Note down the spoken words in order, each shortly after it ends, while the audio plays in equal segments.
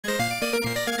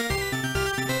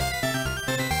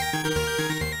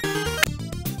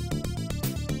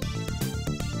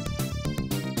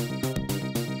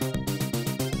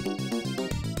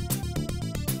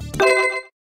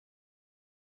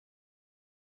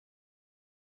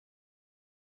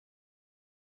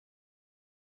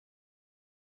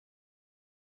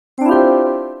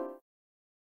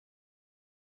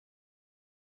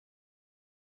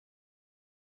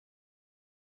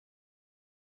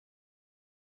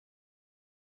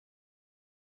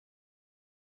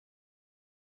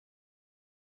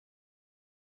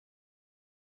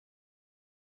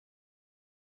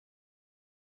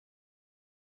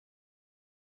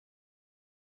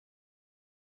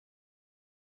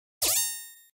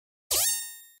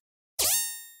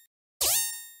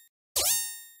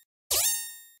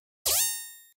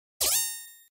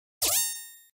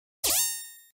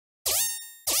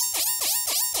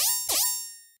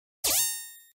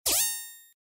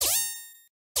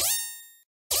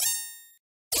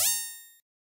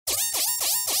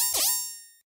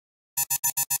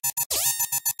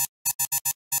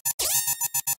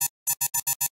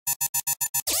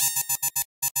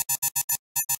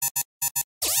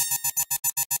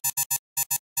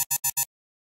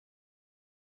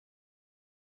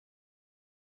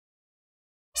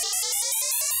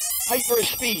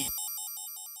hyperspeed.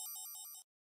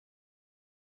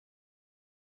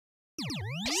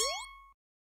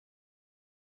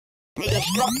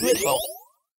 Destruct missile.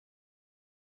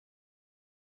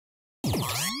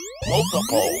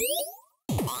 Multiple.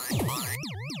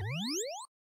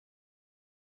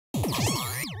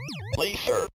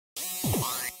 Laser.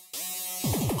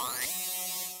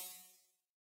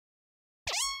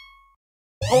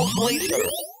 Pulse laser.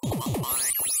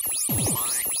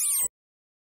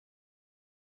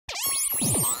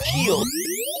 Shield.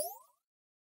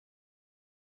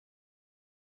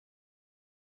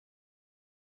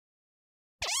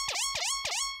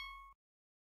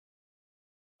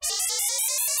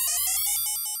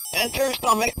 Enter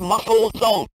stomach muscle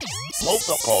zone.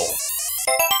 Multiple.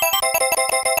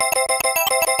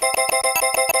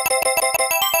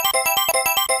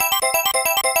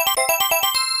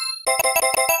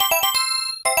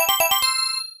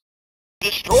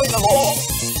 Destroy them all.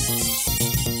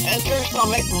 Enter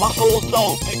stomach muscle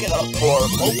zone. Pick it up for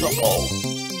multiple.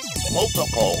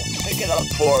 Multiple. Pick it up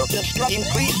for destruct.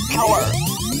 Increased power.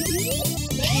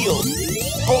 Shield.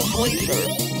 Pulse laser.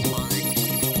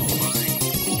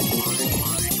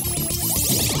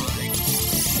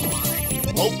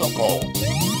 Multiple.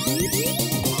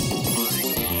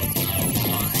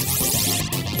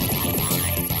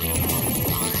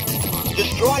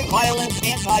 Destroy violent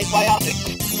antibiotics.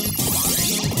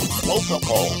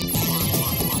 Multiple.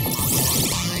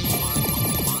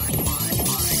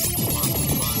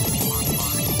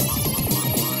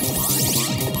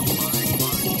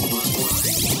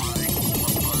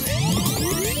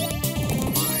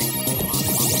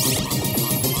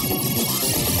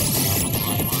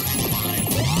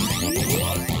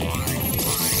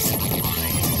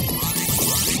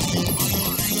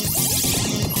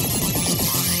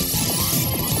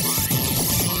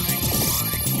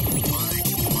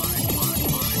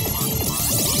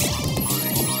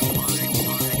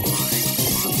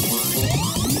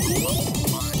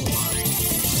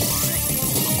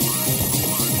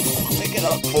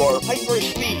 Up for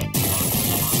hyperspeed.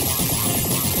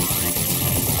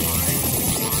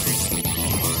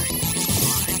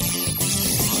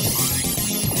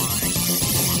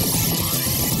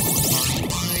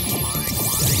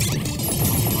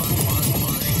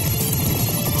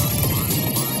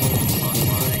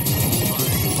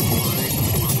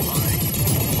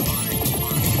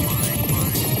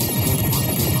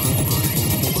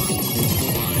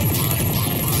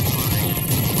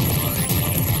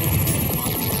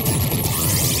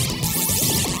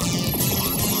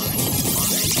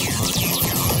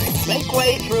 Make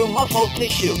way through muscle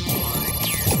tissue.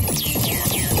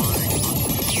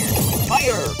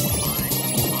 Fire!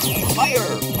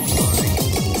 Fire!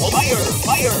 Fire!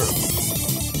 Fire!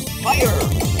 Fire!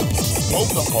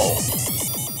 Multiple.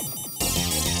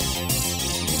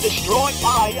 Destroy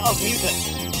eye of mutant.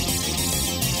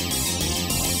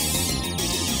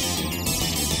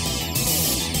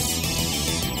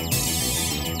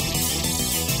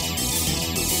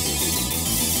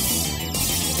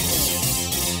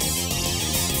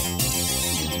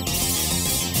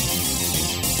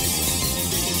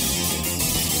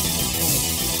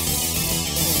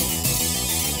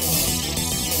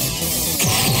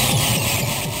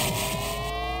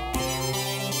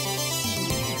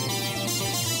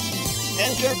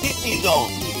 Enter kidney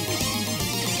zone.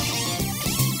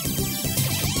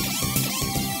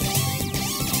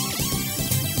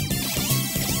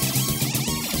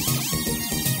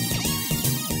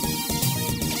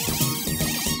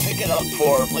 Pick it up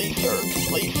for laser.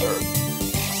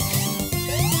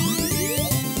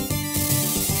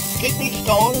 Kidney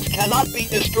stones cannot be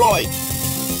destroyed.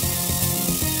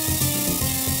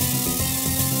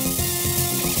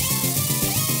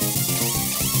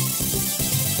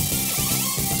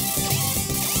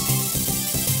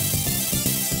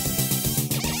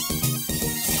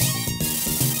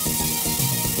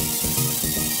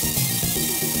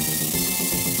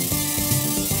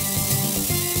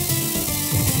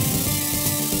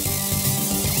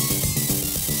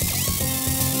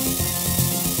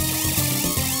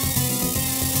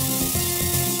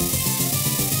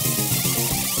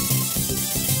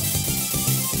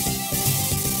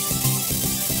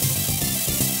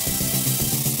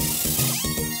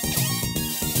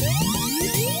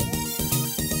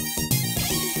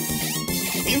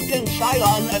 Mutant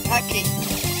Cylon attacking.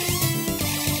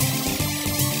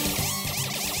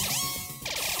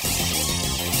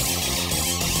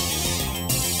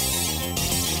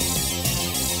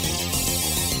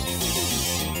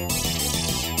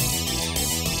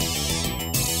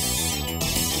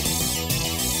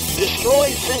 Destroy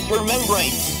center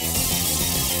membrane.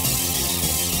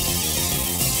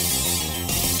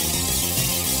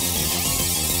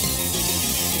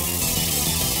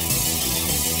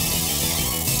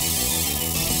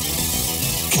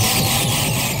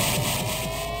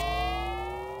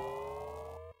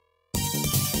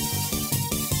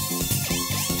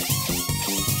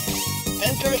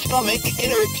 stomach,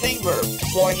 inner chamber.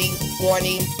 Warning,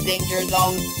 warning, danger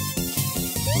zone.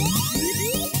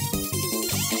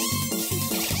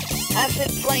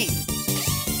 Acid flame.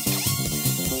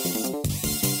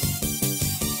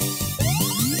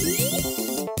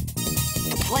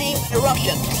 Flame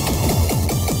eruption.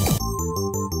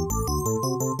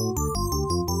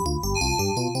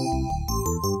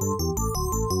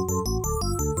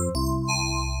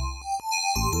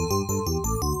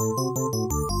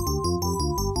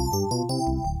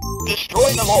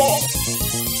 Destroy them all.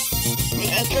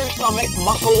 Enter stomach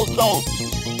muscle zone.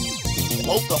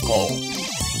 Multiple.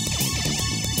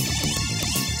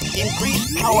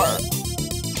 Increase power.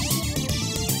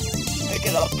 Pick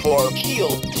it up for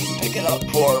shield. Pick it up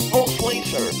for pulse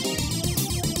laser.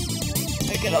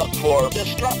 Pick it up for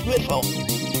destruct missile.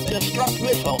 Destruct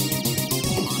missile.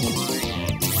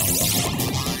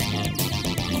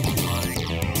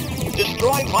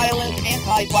 Destroy violent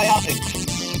antibiotics.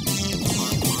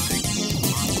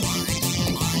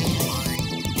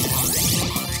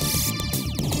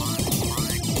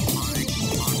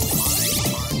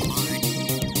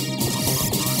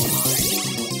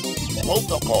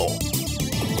 Multiple.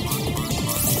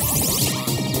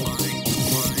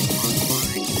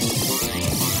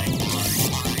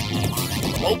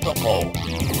 Multiple.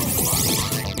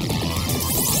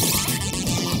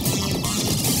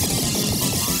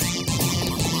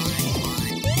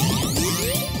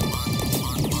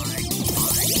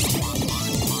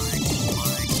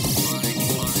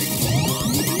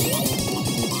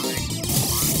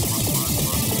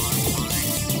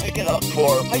 Pick it up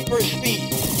for hyper speed.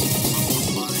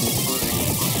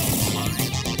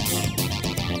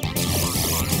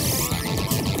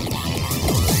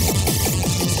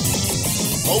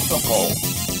 Multiple.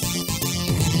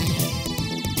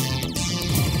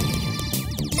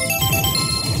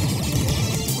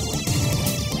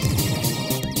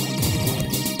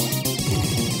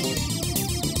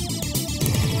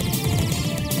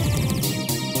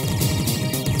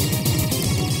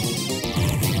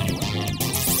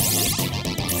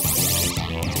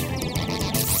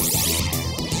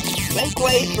 Make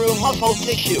way through muscle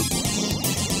tissue.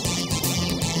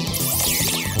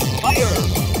 Fire!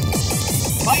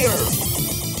 Fire!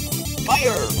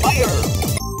 Fire! Fire!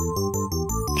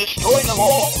 Destroy them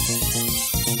all!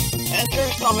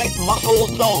 Enter stomach muscle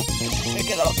zone. Pick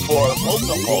it up for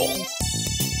multiple.